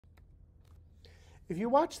If you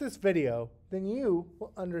watch this video, then you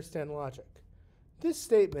will understand logic. This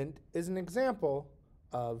statement is an example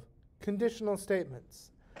of conditional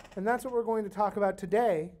statements. And that's what we're going to talk about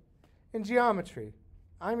today in geometry.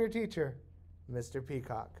 I'm your teacher, Mr.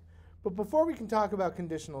 Peacock. But before we can talk about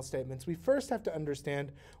conditional statements, we first have to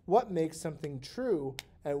understand what makes something true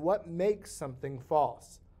and what makes something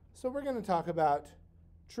false. So we're going to talk about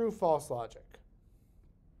true-false logic.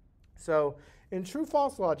 So in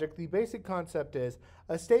true-false logic, the basic concept is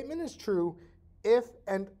a statement is true if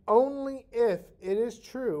and only if it is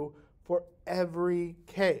true for every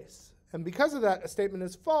case. And because of that, a statement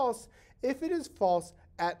is false if it is false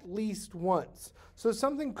at least once. So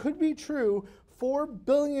something could be true 4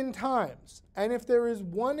 billion times. And if there is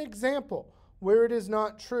one example where it is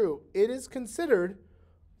not true, it is considered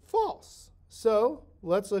false. So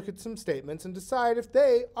let's look at some statements and decide if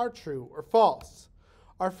they are true or false.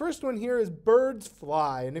 Our first one here is birds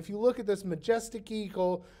fly. And if you look at this majestic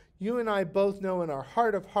eagle, you and I both know in our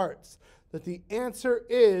heart of hearts that the answer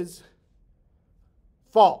is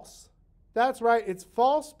false. That's right, it's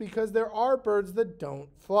false because there are birds that don't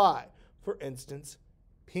fly. For instance,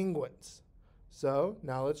 penguins. So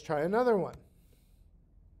now let's try another one.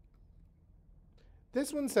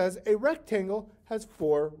 This one says a rectangle has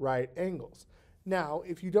 4 right angles. Now,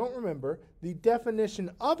 if you don't remember, the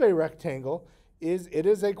definition of a rectangle is it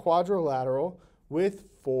is a quadrilateral with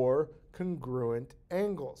 4 congruent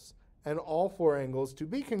angles. And all 4 angles, to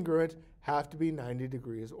be congruent, have to be 90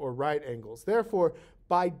 degrees or right angles. Therefore,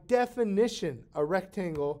 by definition, a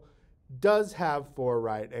rectangle does have 4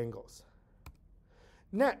 right angles.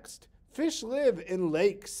 Next, fish live in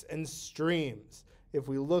lakes and streams. If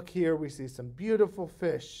we look here, we see some beautiful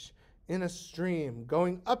fish in a stream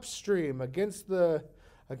going upstream against the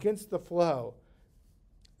flow.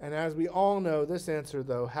 And as we all know, this answer,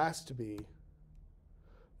 though, has to be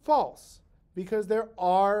false because there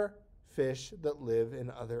are fish that live in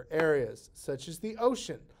other areas, such as the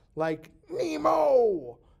ocean, like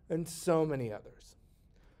Nemo, and so many others.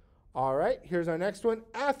 All right, here's our next one.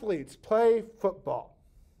 Athletes play football.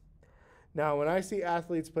 Now, when I see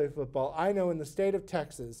athletes play football, I know in the state of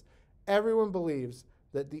Texas, everyone believes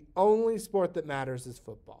that the only sport that matters is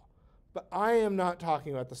football. But I am not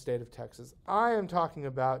talking about the state of Texas. I am talking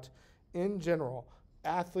about, in general,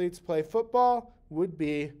 athletes play football would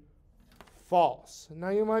be false. Now,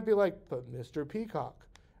 you might be like, but Mr. Peacock,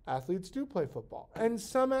 athletes do play football. And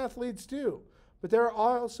some athletes do. But there are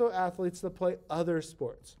also athletes that play other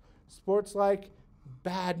sports. Sports like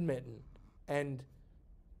badminton and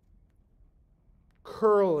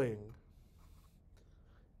curling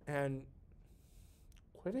and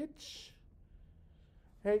Quidditch.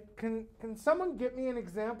 Hey, can someone get me an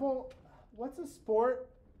example? What's a sport?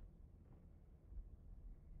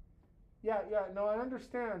 Yeah, no, I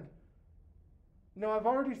understand. No, I've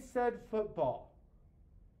already said football.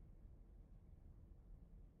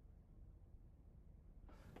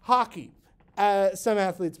 Hockey. Some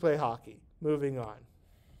athletes play hockey. Moving on.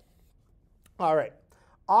 All right.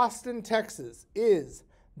 Austin, Texas is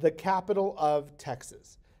the capital of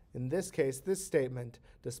Texas. In this case, this statement,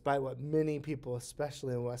 despite what many people,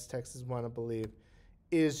 especially in West Texas, want to believe,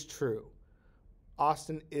 is true.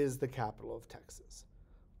 Austin is the capital of Texas.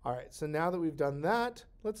 All right, so now that we've done that,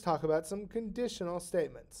 let's talk about some conditional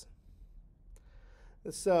statements.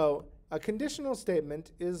 So a conditional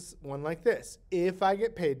statement is one like this. If I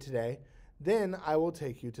get paid today, then I will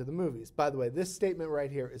take you to the movies. By the way, this statement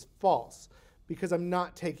right here is false because I'm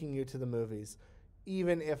not taking you to the movies,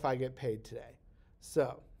 even if I get paid today.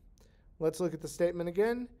 So let's look at the statement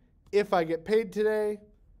again. If I get paid today,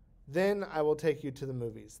 then I will take you to the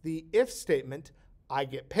movies. The if statement, I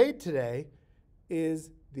get paid today, is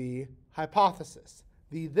the hypothesis.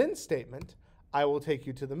 The then statement, I will take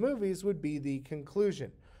you to the movies, would be the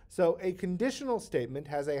conclusion. So a conditional statement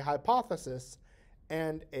has a hypothesis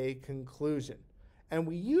and a conclusion. And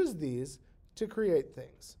we use these to create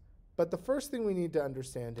things. But the first thing we need to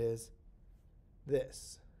understand is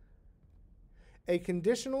this. A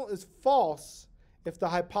conditional is false if the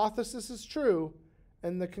hypothesis is true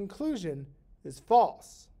and the conclusion is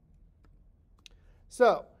false.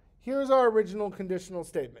 So here's our original conditional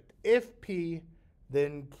statement. If P,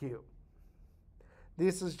 then Q.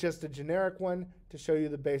 This is just a generic one to show you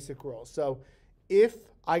the basic rules. So if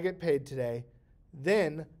I get paid today,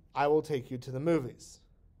 then I will take you to the movies.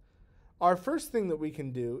 Our first thing that we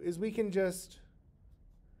can do is we can just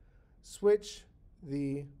switch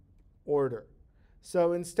the order.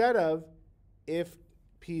 So instead of if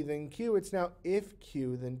P then Q, it's now if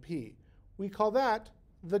Q then P. We call that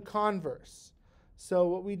the converse. So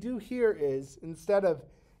what we do here is instead of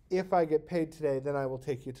if I get paid today, then I will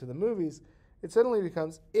take you to the movies, it suddenly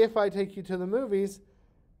becomes, if I take you to the movies,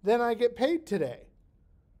 then I get paid today.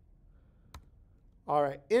 All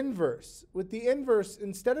right, inverse. With the inverse,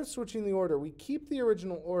 instead of switching the order, we keep the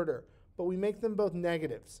original order, but we make them both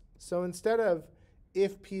negatives. So instead of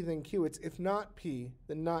if P then Q, it's if not P,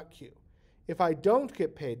 then not Q. If I don't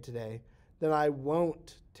get paid today, then I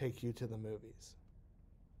won't take you to the movies.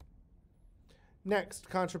 Next,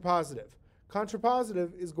 contrapositive.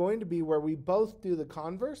 Contrapositive is going to be where we both do the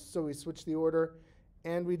converse, so we switch the order,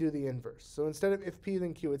 and we do the inverse. So instead of if P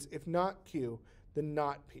then Q, it's if not Q, then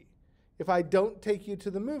not P. If I don't take you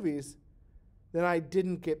to the movies, then I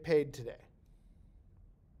didn't get paid today.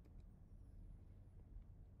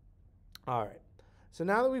 All right. So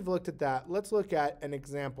now that we've looked at that, let's look at an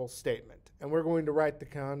example statement. And we're going to write the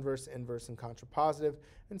converse, inverse, and contrapositive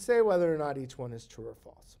and say whether or not each one is true or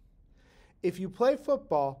false. If you play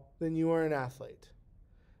football, then you are an athlete.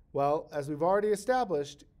 Well, as we've already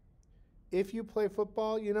established, if you play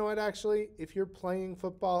football, you know what, actually, if you're playing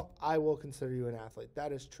football, I will consider you an athlete.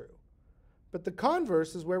 That is true. But the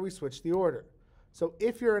converse is where we switch the order. So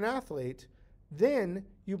if you're an athlete, then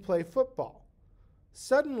you play football.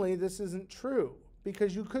 Suddenly, this isn't true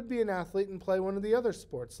because you could be an athlete and play one of the other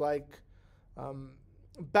sports like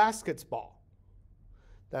basketball.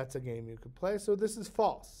 That's a game you could play, so this is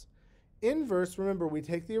false. Inverse, remember, we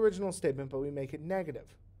take the original statement, but we make it negative.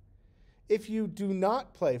 If you do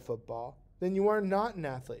not play football, then you are not an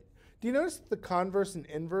athlete. Do you notice that the converse and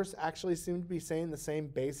inverse actually seem to be saying the same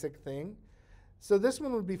basic thing? So this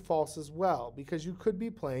one would be false as well, because you could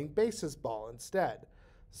be playing baseball instead.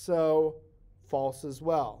 So false as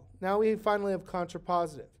well. Now we finally have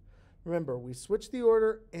contrapositive. Remember, we switch the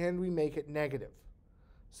order and we make it negative.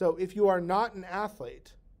 So if you are not an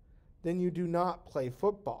athlete, then you do not play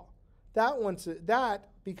football. That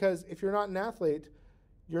because if you're not an athlete,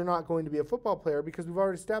 you're not going to be a football player, because we've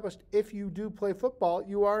already established if you do play football,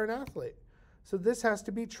 you are an athlete. So this has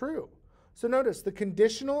to be true. So notice the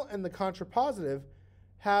conditional and the contrapositive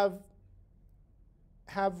have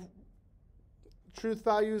truth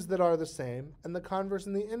values that are the same, and the converse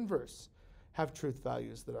and the inverse have truth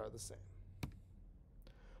values that are the same.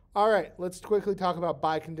 All right, let's quickly talk about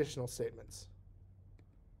biconditional statements.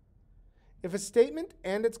 If a statement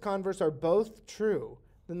and its converse are both true,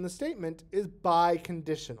 then the statement is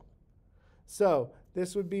biconditional. So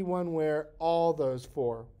this would be one where all those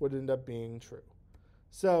four would end up being true.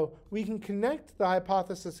 So we can connect the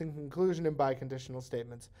hypothesis and conclusion in biconditional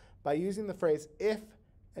statements by using the phrase if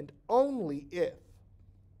and only if.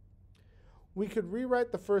 We could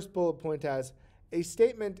rewrite the first bullet point as a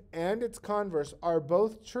statement and its converse are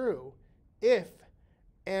both true if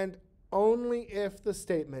and only if the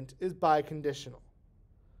statement is biconditional.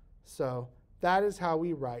 So that is how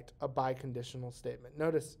we write a biconditional statement.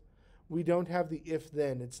 Notice we don't have the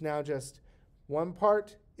if-then. It's now just one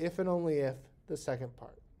part, if and only if, the second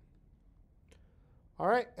part. All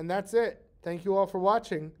right, and that's it. Thank you all for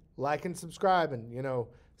watching. Like and subscribe, and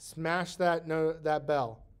smash that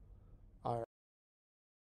bell.